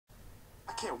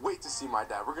can't wait to see my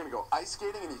dad. We're gonna go ice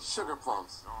skating and eat sugar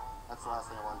plums. That's the last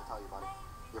thing I wanted to tell you, buddy.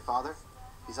 Your father,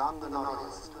 he's on the naughty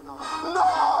list. No!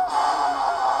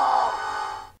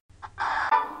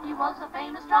 He was a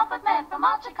famous trumpet man from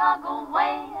out Chicago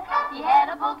way. He had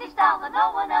a boogie style that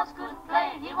no one else could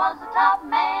play. He was the top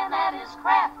man at his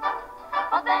craft.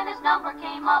 But then his number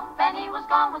came up and he was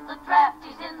gone with the draft.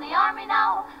 He's in the army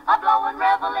now, a blowing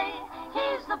reveille.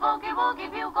 He's the boogie woogie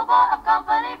bugle boy of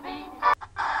Company B.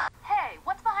 Hey,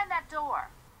 what's behind that door?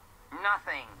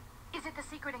 Nothing. Is it the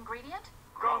secret ingredient?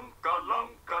 Grunka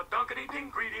lunka dunkety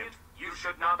ingredient. You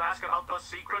should not ask about the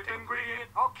secret ingredient.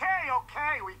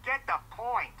 Okay, we get the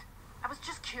point. I was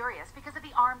just curious because of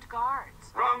the armed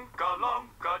guards. Grunka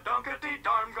lunka dunkety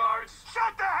darn guards.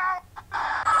 Shut the hell!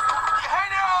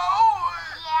 Hello!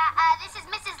 Yeah, this is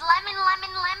Mrs. Lemon. I'm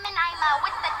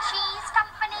with the cheese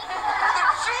company. The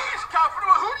cheese company?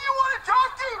 Well, who do you want to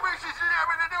talk to, Mrs.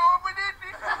 Lemon?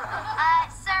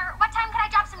 Sir, what time can I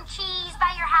drop some cheese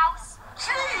by your house? Cheese?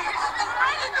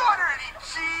 I didn't order any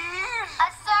cheese.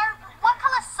 Sir, what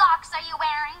color socks are you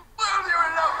wearing? Well, they're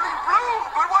a lovely blue,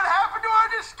 but what happened to our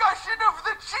discussion of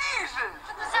the cheeses?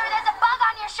 Sir, there's a bug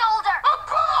on your shoulder. A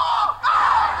bug!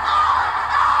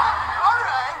 All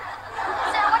right.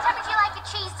 Sir, what time would you like your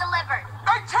cheese delivered?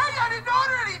 I tell you, I didn't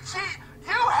order any cheese.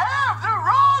 You have the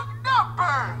wrong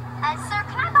number. Sir,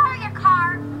 can I borrow your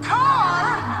car?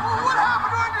 Car? Well, what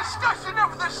happened to our discussion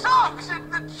of the socks and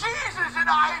the cheeses and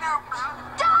items?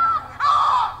 Dog!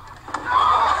 All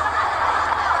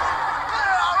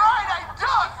right, I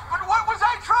ducked, but what was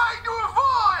I trying to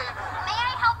avoid? May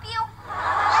I help you?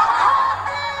 You called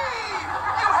me!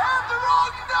 You have the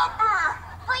wrong number!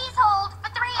 Please hold for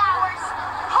 3 hours.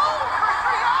 Hold for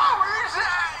 3 hours?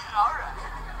 All right.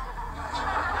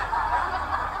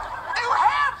 You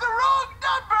have the wrong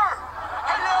number!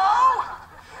 Hello?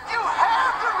 You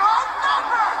have the wrong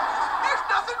number! There's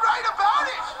nothing right about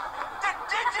it! The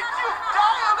digits you've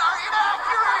dialed are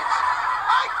inaccurate!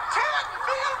 I can't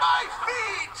feel my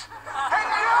feet!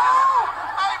 Hello?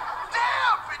 I'm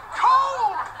damp and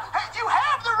cold! Hey, you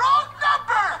have the wrong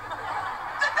number!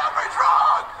 The number's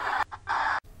wrong!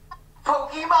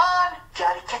 Pokemon,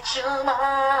 gotta catch 'em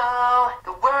all.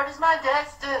 The word is my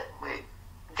destiny. Wait,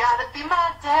 gotta be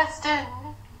my destiny.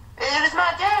 It is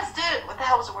my destiny. What the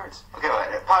hell was the words? Okay,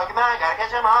 wait. Pokemon, gotta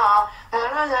catch 'em all.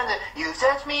 You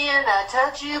touch me and I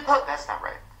touch you. That's not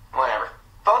right. Whatever.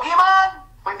 Pokemon.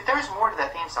 Wait, but there's more to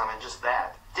that theme song than just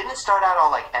that. Didn't it start out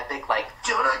all like epic, like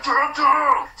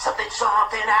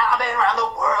something, I've been around the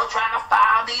world trying to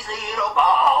find these little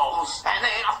balls, and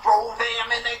then I throw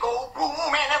them and they go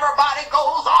boom, and everybody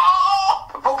goes, oh,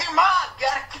 Pokemon,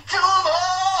 gotta catch 'em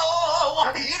all.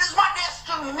 It is my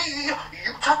destiny.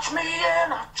 You touch me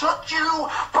and I touch you,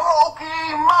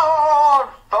 Pokemon.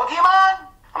 Pokemon?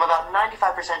 I'm about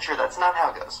 95% sure that's not how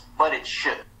it goes, but it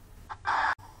should.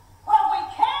 Well, we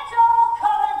can't all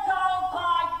come and go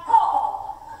by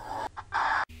bubble.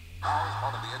 Now, as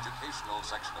part of the educational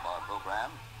section of our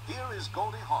program, here is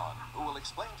Goldie Hawn, who will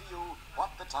explain to you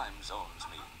what the time zones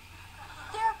mean.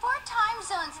 There are 4 time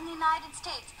zones in the United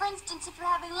States. For instance, if you're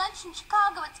having lunch in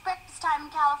Chicago, it's breakfast time in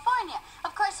California.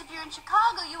 Of course, if you're in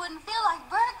Chicago, you wouldn't feel like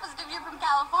breakfast if you're from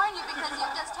California because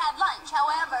you've just had lunch.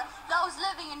 However, those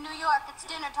living in New York, it's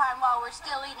dinner time while we're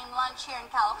still eating lunch here in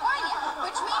California,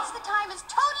 which means the time is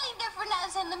totally different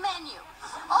as in the menu.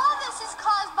 All this is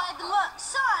caused by the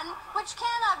sun, which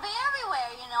cannot be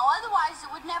everywhere, you know. Otherwise,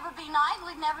 it would never be night.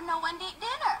 We'd never know when to eat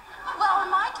dinner. Well, in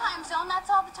my time zone,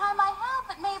 that's all the time I have,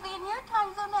 but maybe in your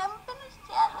time zone, I haven't finished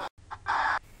yet.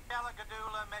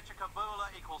 Yalagadoola, Mechicaboola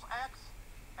equals X,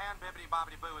 and Bibbidi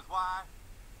Bobbidi Boo is Y.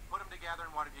 Put them together,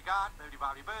 and what have you got? Bibbidi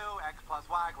Bobbidi Boo, X plus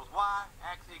Y equals Y,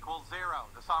 X equals 0.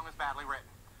 The song is badly written.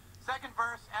 Second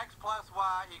verse, X plus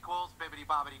Y equals Bibbidi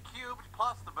Bobbidi cubed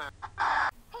plus the boo.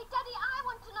 Hey, Daddy, I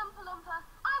want an Oompa Loompa.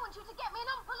 I want you to get me an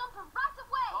Oompa Loompa right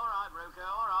away. All right, Ruka,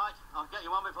 all right. I'll get you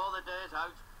one before the day's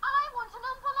out. I want an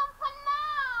Oompa Loompa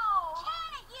now. Can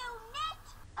it, you nit?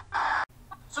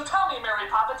 So tell me, Mary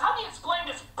Poppins, how do you explain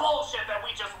this bullshit that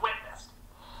we just witnessed?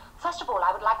 First of all,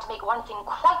 I would like to make one thing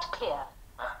quite clear.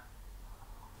 Huh?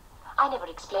 I never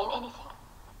explain anything.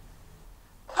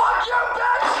 Fuck you,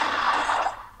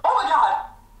 bitch! Oh my god!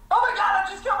 Oh my god, I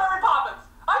just killed Mary Poppins!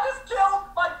 I just killed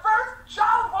my first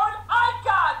childhood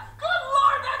icon! Good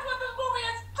lord, that's what this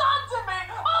movie has done to me!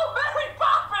 Oh, Mary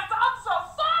Poppins, I'm so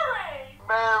sorry!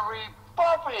 Mary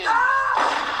Poppins!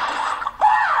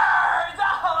 Bird!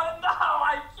 Oh no,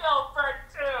 I killed Bird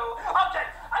too! Okay,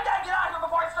 I gotta get out of here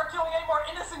before I start killing any more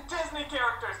innocent Disney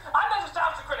characters. I'm the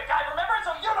nostalgia critic, I remember,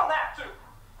 so you don't have to!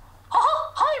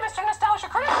 Hi, Mr. Nostalgia.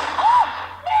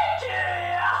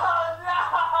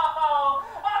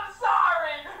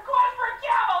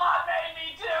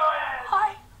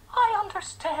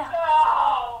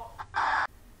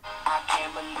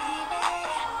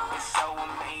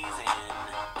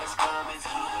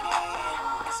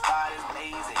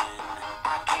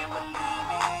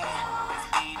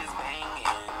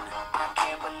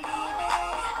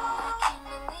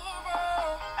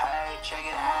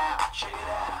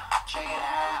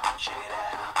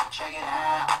 check it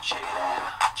out, check it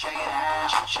out, check it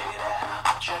out, check it out.